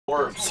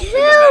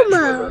to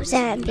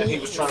Mozambique. And he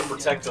was trying to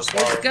protect us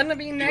while It's gonna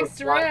be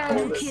next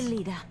round. Kill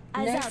leader.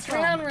 Next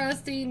round,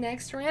 Rusty.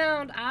 Next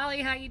round.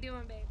 Ollie, how you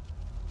doing, babe?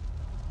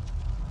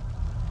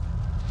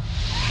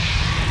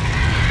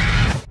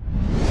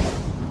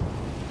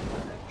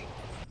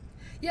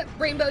 Yep,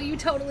 Rainbow, you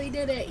totally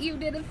did it. You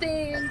did a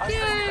thing.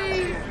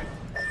 Yay!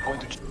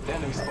 What?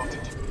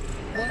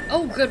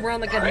 Oh, good. We're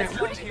on the good map.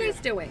 What are you guys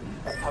doing?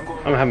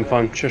 I'm having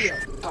fun. Shush.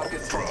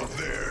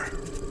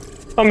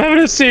 I'm having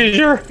a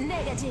seizure.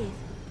 Negative.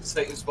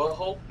 Satan's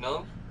butthole?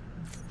 No?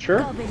 Sure.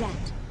 Copy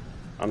that.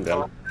 I'm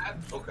done.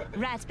 Okay.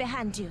 Right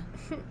behind you.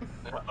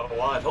 Oh,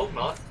 well, I hope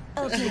not.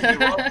 Okay.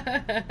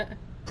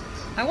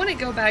 I want to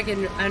go back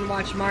and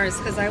watch Mars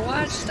because I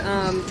watched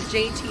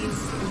JT's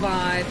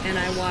VOD and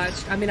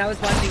I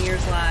was watching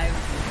yours live.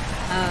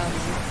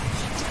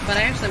 But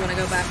I actually want to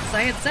go back because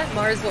I had set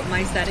Mars what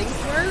my settings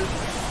were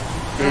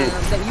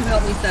that you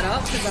helped me set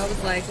up because I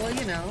was like, well,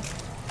 you know.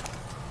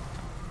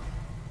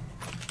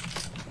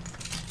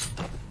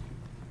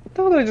 What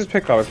the hell did I just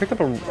pick up? I picked up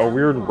a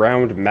weird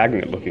round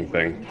magnet looking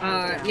thing.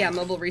 Yeah,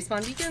 mobile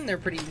respawn beacon, they're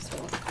pretty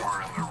useful.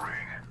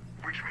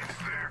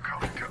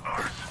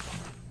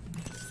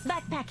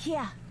 Backpack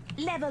here.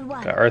 Level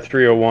 1. Got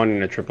R301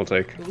 and a triple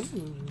take.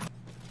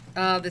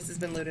 Ooh. This has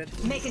been looted.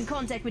 Making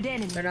contact with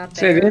enemy. They're not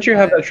there. Say, didn't you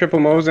have that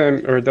triple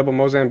or double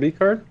Mozambique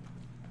card?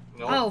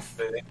 No, Oh,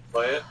 they didn't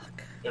play it.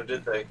 Or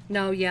did they?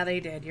 No, yeah, they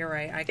did. You're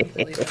right. I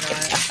completely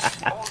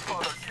forgot.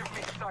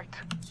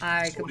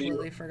 I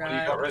completely forgot. What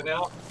do you got right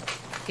now?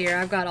 Here,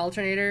 I've got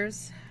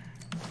alternators.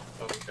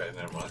 Okay,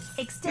 never mind.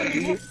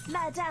 Extended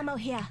light ammo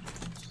here.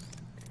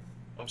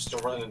 I'm still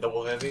running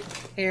double heavy.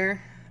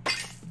 Here.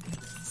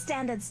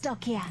 Standard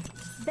stock here.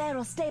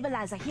 Barrel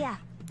stabilizer here.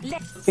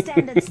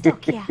 Standard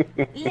stock here.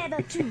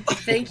 Level 2.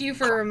 Thank you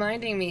for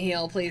reminding me,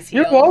 HealPleaseHeal.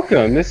 You're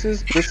welcome. This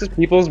is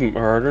people's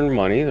hard-earned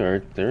money.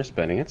 They're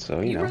spending it,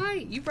 so you know.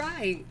 You're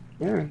right.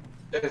 Yeah.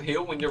 And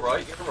heal when you're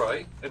right. You're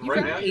right. And You're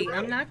right right. now, you're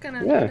right. I'm not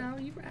gonna. Yeah. No,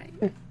 you're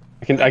right.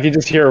 I can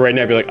just hear her right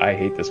now be like, I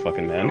hate this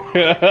fucking man.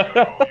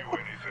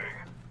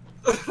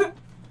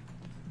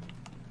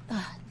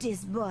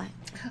 This boy.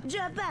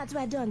 Drop out,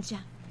 why don't ya?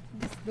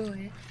 This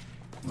boy.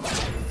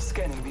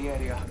 Scanning the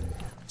area.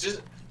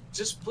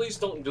 Just please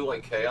don't do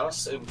like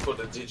chaos and put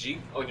a digi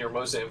on your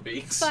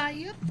Mozambiques.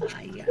 Fire.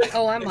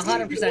 Oh, I'm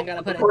 100%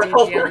 gonna put a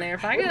digi on there.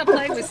 If I gotta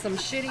play with some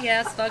shitty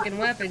ass fucking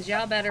weapons,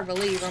 y'all better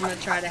believe I'm gonna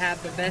try to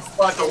have the best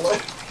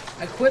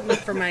equipment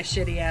for my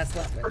shitty ass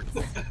weapons.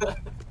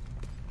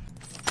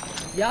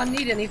 Y'all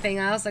need anything,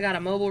 I also got a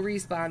mobile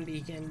respawn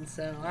beacon,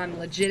 so I'm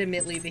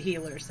legitimately the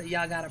healer, so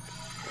y'all gotta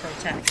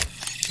protect.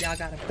 Y'all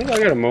gotta protect. I think I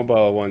got a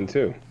mobile one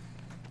too.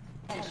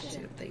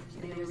 Shit, thank you.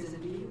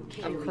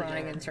 I'm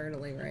crying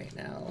internally right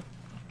now.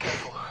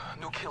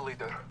 New kill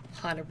leader.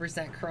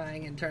 100%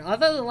 crying internally.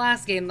 Although the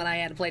last game that I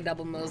had to play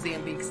double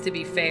Mozambiques, to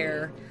be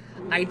fair,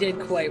 I did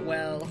quite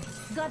well.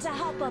 Gotta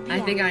hop up here. I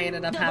think I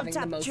ended up Double having the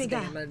tap most trigger.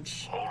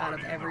 damage out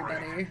of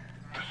everybody.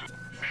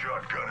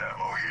 Shotgun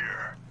ammo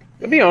here.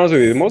 To be honest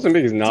with you, the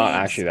Mozambique is not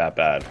actually that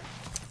bad.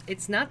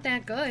 It's not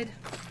that good.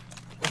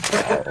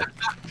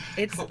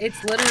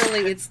 It's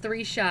literally it's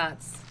 3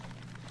 shots,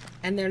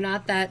 and they're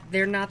not that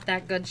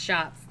good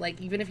shots.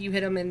 Like even if you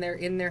hit them in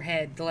their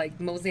head, like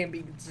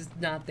Mozambique is just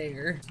not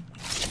there.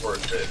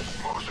 Worth it.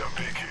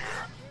 Mozambique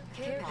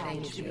here.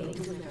 Thank you.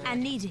 I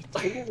need it.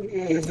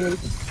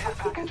 Care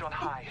package on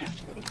high.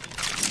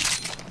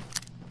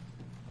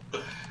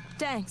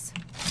 Thanks.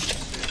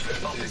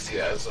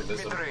 Enthusiasm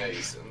is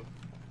amazing.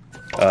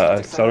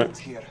 So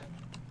Here.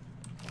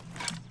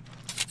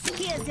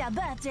 Here's your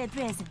birthday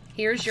present.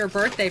 Here's your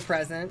birthday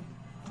present.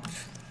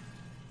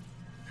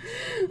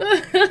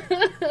 Man,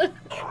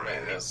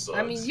 that sucks.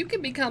 I mean, you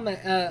can become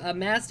a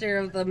master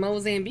of the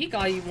Mozambique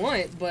all you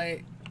want, but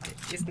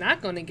it's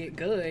not going to get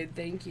good.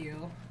 Thank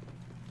you.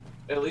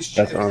 At least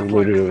that's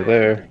unlooted over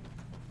there.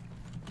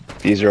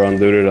 These are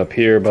unlooted up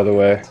here, by the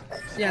way.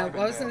 Yeah, I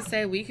was going to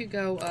say we could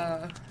go.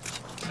 I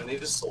need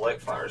to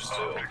select fires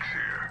too.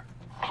 Here.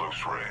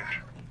 Close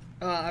range.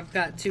 I've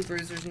got 2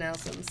 bruisers now,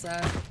 so I'm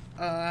set.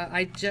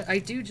 I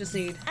do just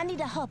need. I need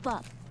a hop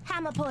up.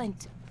 Hammer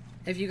point.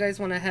 If you guys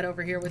want to head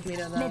over here with me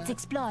to the Let's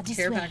explore this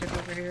care way. package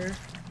over here.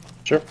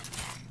 Sure.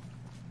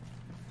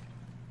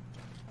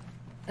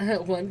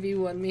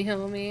 1v1 me,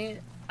 homie.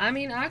 I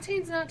mean,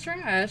 Octane's not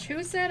trash.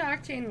 Who said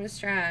Octane was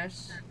trash?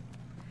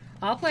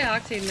 I'll play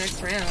Octane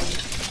next round.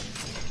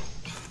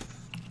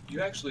 You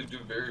actually do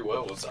very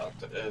well as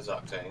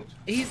Octane.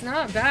 He's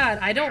not bad.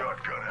 I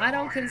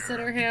don't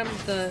consider him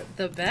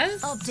the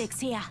best. Optics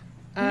here.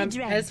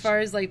 As far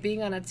as like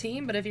being on a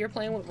team, but if you're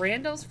playing with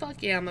randos,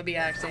 fuck yeah, I'm gonna be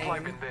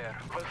Octane. There.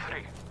 Well,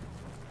 3.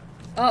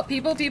 Oh,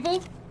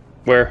 people.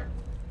 Where?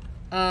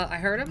 I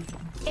heard him.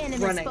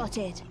 Enemy Running.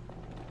 spotted.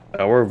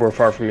 We're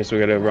far from you, so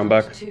we gotta run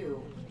back.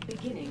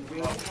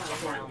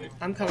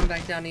 I'm coming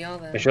back down to y'all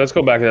then. Actually, let's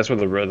go back. That's where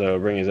the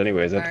ring is,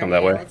 anyways. Let's come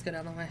that way. Let's get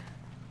out of the way.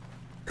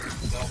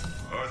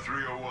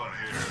 R301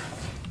 here.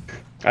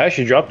 I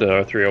actually dropped the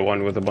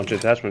R301 with a bunch of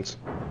attachments.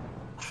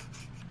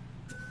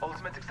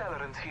 Ultimate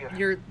accelerant here.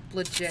 you're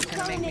legit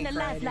gonna make Throwing me in a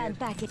cry, lifeline dude.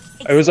 packet.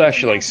 It was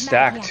actually like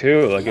stacked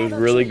too. Like it was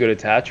really good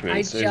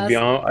attachments. It was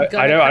beyond.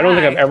 I don't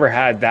think I've ever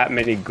had that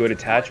many good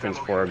attachments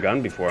for a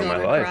gun before in my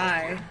life.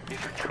 Cry.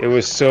 It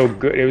was so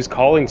good. It was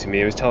calling to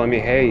me. It was telling me,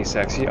 "Hey,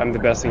 sexy, I'm the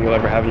best thing you'll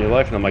ever have in your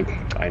life." And I'm like,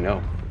 "I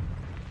know."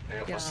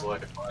 Yeah.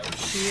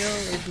 Heal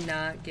is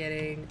not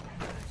getting.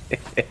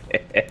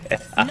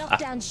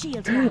 Knockdown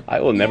shield here. I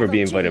will never Level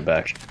be invited 2.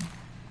 back.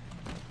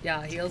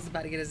 Yeah, Heal's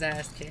about to get his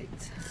ass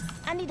kicked.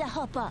 I need a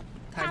hop up.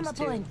 Times Hammer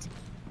 2. point.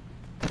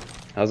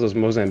 How's those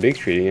Mozambiques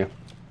treating you?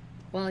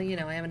 Well, you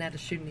know, I haven't had to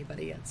shoot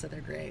anybody yet, so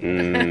they're great.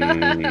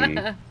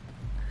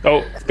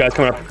 Oh, guys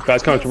coming up.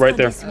 Guys coming up right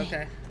there.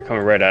 Okay.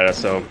 Coming right at us.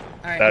 So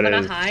Alright, that I'm gonna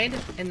is hide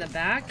in the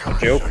back,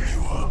 joke.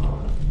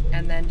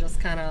 and then just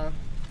kind of,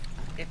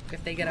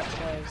 if they get up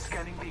close.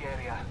 Scanning the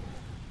area.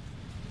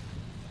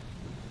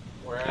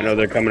 I know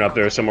they're coming up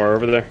there somewhere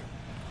over there.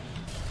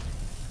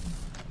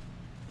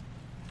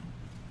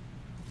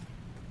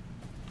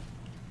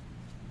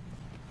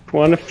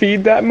 Want to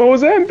feed that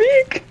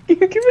Mozambique?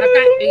 Give it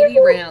I've got 80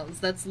 rounds.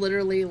 That's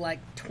literally like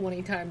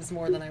 20 times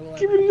more than I will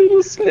Give ever. it a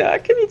little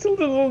snack. It needs a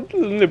little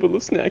nibble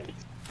of snackies.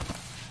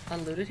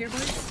 Unlooted here,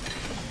 boys?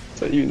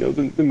 So you know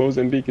the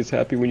Mozambique is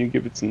happy when you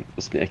give it some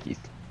little snackies.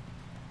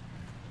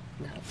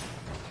 No.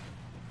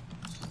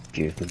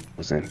 Give the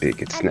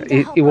Mozambique its snack.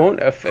 It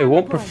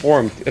won't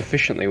perform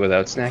efficiently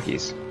without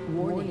snackies.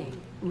 Warning.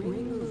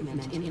 Ring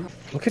movement in.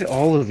 Look at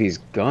all of these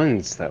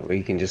guns that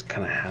we can just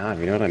kind of have.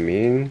 You know what I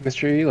mean,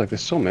 Mr. E? Like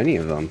there's so many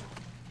of them.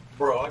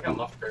 Bro, I got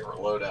my favorite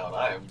loadout.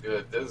 I am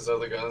good. Those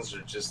other guns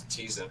are just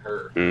teasing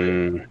her.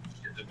 Mm.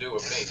 To do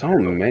with me.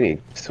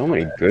 So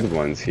many good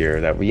ones here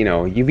that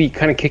you'd be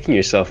kind of kicking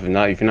yourself if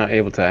you're not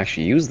able to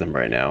actually use them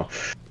right now.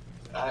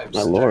 I am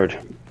My lord.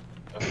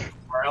 A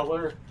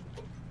Prowler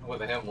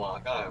with a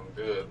hemlock. I am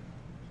good.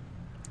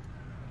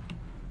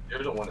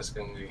 You're the one that's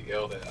going to be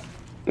yelled at.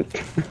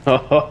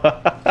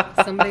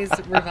 Somebody's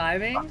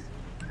reviving?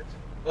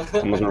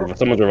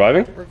 Someone's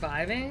reviving?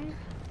 Reviving?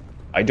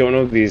 I don't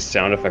know these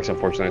sound effects,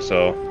 unfortunately,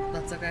 so...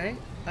 That's okay.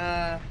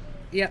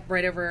 Yep,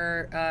 right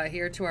over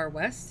here to our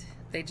west.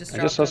 They just I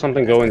just saw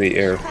something go in the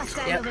air.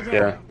 Yep.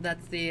 Yeah.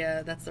 That's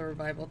the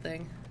revival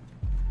thing.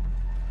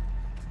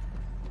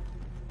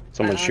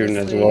 Someone's I shooting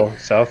as honestly well,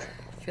 south.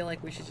 I feel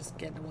like we should just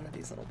get into one of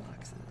these little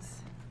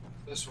boxes.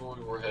 That's where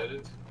we were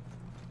headed.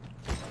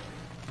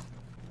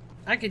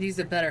 I could use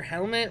a better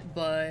helmet,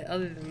 but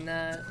other than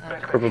that...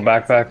 Purple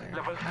backpack.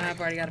 I've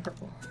already got a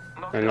purple.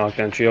 And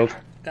knockdown shield.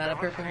 Got a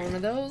purple one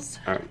of those.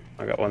 Alright,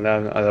 I got one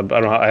there.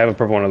 I have a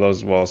purple one of those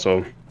as well,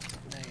 so...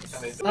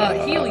 Nice.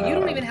 Heal, you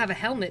don't even have a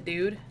helmet,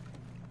 dude.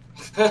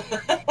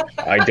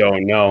 I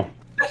don't know.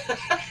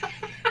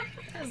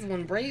 That's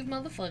one brave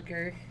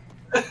motherfucker.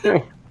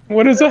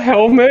 What is a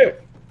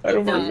helmet? I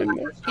don't even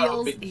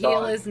know.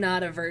 Heal is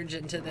not a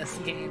virgin to this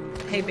game.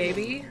 Hey,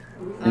 baby.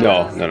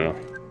 No.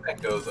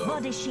 That goes up.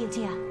 Body shield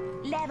here.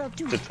 Level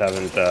 2. Just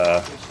haven't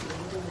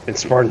been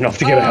smart enough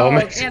to get a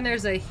helmet. And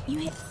there's a... You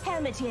hit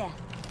helmet here.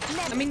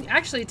 I mean,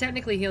 actually,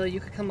 technically, Heal, you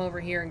could come over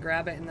here and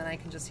grab it, and then I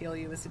can just heal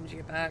you as soon as you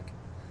get back.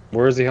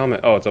 Where's the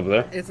helmet? Oh, it's over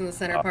there? It's in the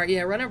center part.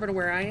 Yeah, run over to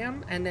where I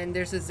am, and then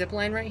there's a zip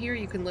line right here.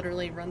 You can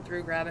literally run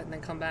through, grab it, and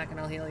then come back, and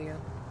I'll heal you.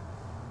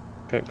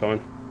 Okay, going.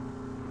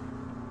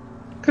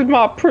 Cause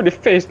my pretty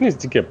face needs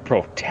to get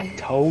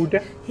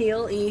protected.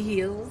 Heal,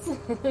 heals.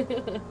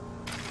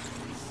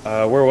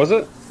 Where was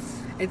it?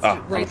 It's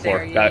on right the floor.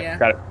 there. Yeah,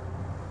 Got it.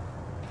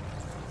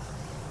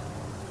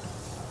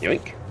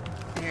 Yoink.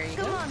 There you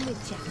Come go. on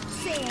with ya.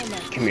 Say hello.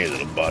 Come here,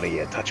 little buddy.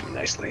 Yeah, touch me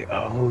nicely.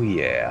 Oh,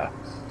 yeah.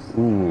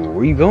 Ooh,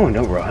 where you going?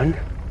 Don't run.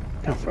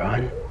 Don't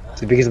run.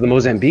 It's because of the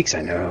Mozambiques,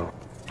 I know.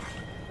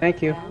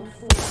 Thank you.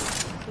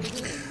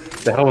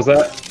 The hell was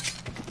that?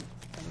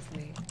 That was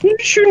me. You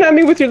shooting at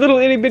me with your little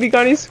itty bitty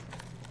gunnies?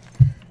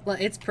 Well,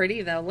 it's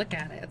pretty though. Look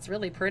at it. It's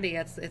really pretty.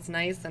 It's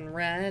nice and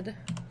red,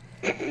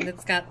 and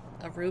it's got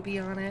a ruby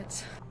on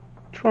it.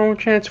 What's wrong with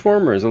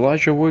Transformers?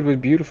 Elijah Wood was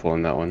beautiful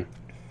in that one.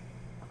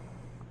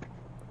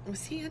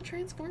 Was he in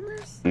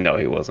Transformers? No,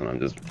 he wasn't. I'm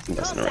just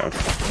messing around.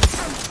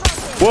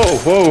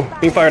 Whoa,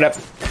 being fired at.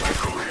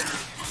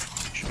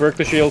 Break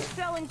the shield.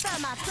 Throwing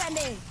thermite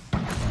grenade.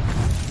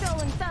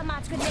 Throwing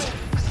thermite grenade.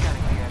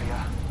 Scanning the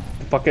area. Get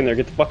the fuck in there.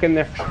 Get the fuck in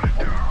there.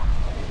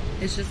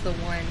 It's just the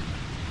one.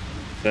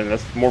 Then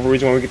that's more of a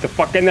reason why we get the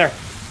fuck in there.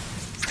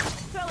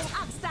 Throwing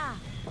upstar.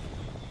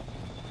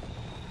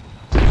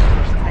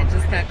 I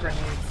just got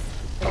grenades.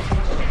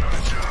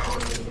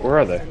 Where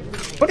are they?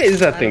 What is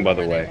that thing, by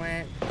the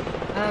way?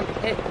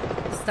 It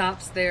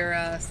stops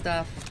their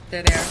stuff.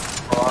 They're there.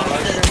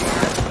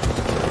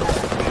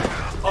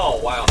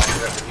 Oh, wow.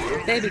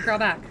 Baby, crawl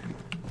back.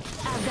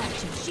 I've got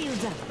you.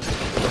 Shields up.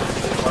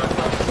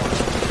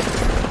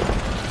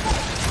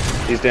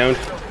 He's down.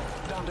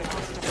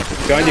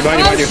 Behind you,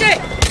 Oh, shit!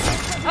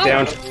 Oh.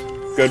 Down.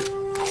 Good.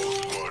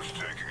 Squad's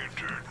taking a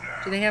dirt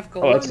now. Do they have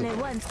gold? Oh, that's Only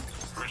one.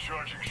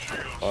 Recharging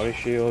shields. body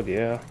shield,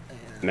 yeah.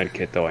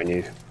 Medkit, though, I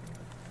need.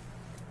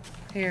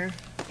 Here.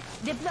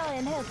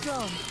 Deploying health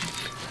drone.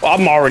 Well,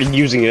 I'm already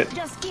using it.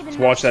 Just giving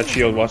Watch that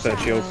shield, watch that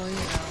shield. Oh,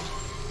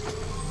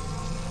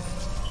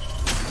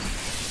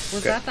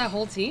 Was that the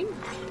whole team?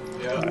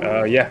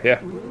 Yeah. Yeah.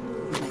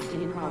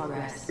 In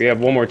progress. We have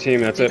one more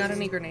team, that's They it. got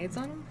any grenades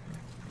on them?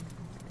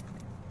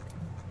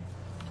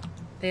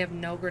 They have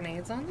no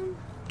grenades on them?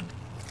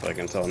 If I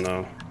can tell,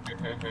 no.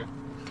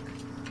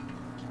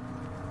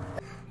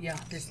 Yeah,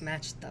 this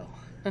match though.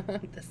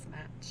 This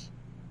match.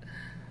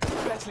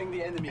 Battling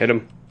the enemy. Hit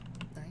him.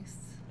 Nice.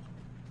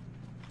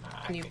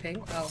 Can you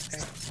ping? Oh, okay.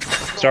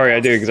 Sorry, I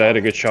did, because I had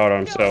a good shot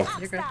on him, so.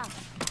 You're good.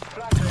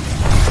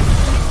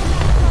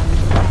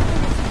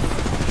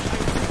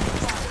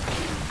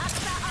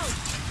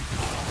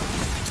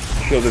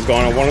 Shield is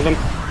gone on one of them.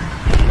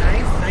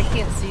 Nice. I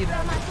can't see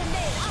them.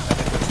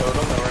 The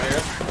totem over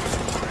here.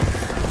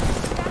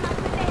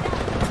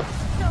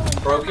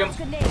 Broke him.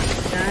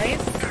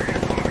 Nice.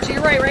 To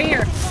your right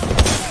here.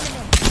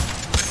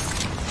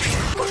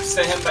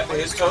 Send him back to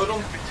his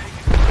totem.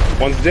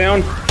 One's down.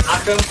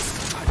 Knock him.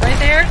 Right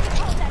there.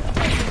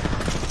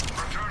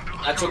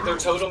 I took their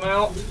totem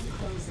out.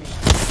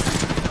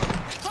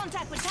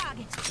 Contact with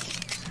target.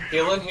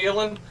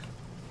 Healing.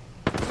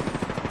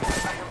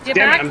 Get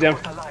Damn it, back. I'm down.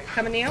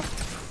 Coming to you.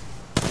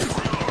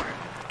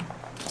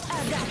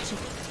 I got you.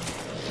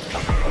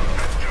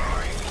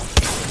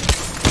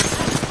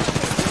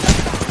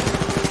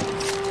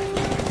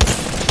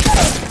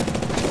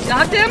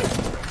 Knocked him.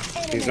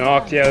 He's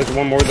knocked. Yeah, there's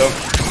one more, though.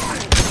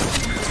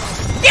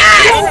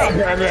 Yes!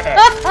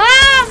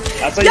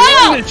 That's how you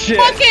Yo! win this shit.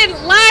 Fucking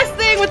last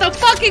thing with a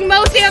fucking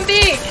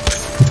Mozambique.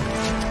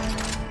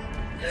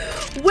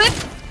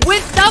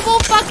 With double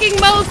fucking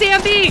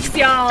Mozambiques,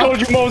 y'all. Told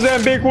you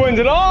Mozambique wins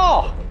it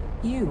all.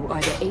 You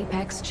are the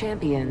Apex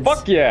champions.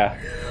 Fuck yeah.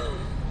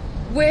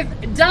 With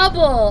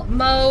double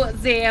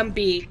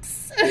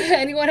Mozambiques.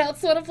 Anyone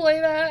else want to play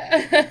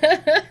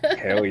that?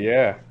 Hell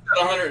yeah.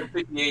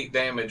 158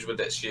 damage with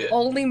that shit.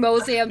 Only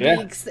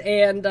Mozambiques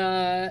and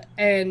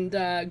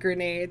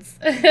grenades.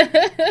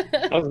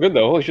 That was good,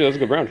 though. Holy shit, that was a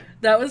good round.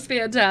 That was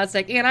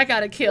fantastic. And I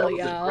gotta kill That was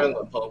y'all.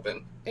 adrenaline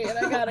pumping. And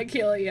I gotta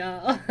kill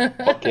y'all.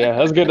 Fuck yeah,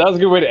 that's good. That was a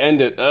good way to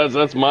end it.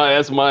 That's my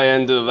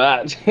end of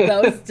that.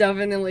 That was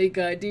definitely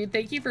good, dude.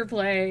 Thank you for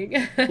playing.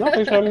 No,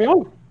 thanks for having me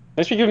on.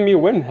 Thanks for giving me a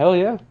win. Hell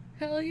yeah.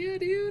 Hell yeah,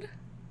 dude.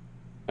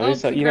 At Oh,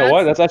 least, you know congrats.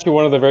 what? That's actually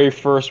one of the very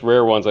first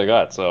rare ones I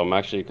got, so I'm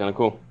actually kind of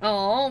cool.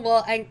 Oh,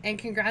 well, and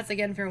congrats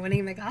again for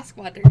winning the Goth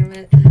Squad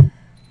tournament.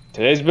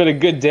 Today's been a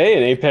good day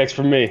in Apex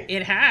for me.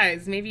 It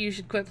has. Maybe you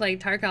should quit playing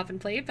Tarkov and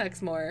play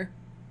Apex more.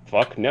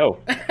 Fuck no.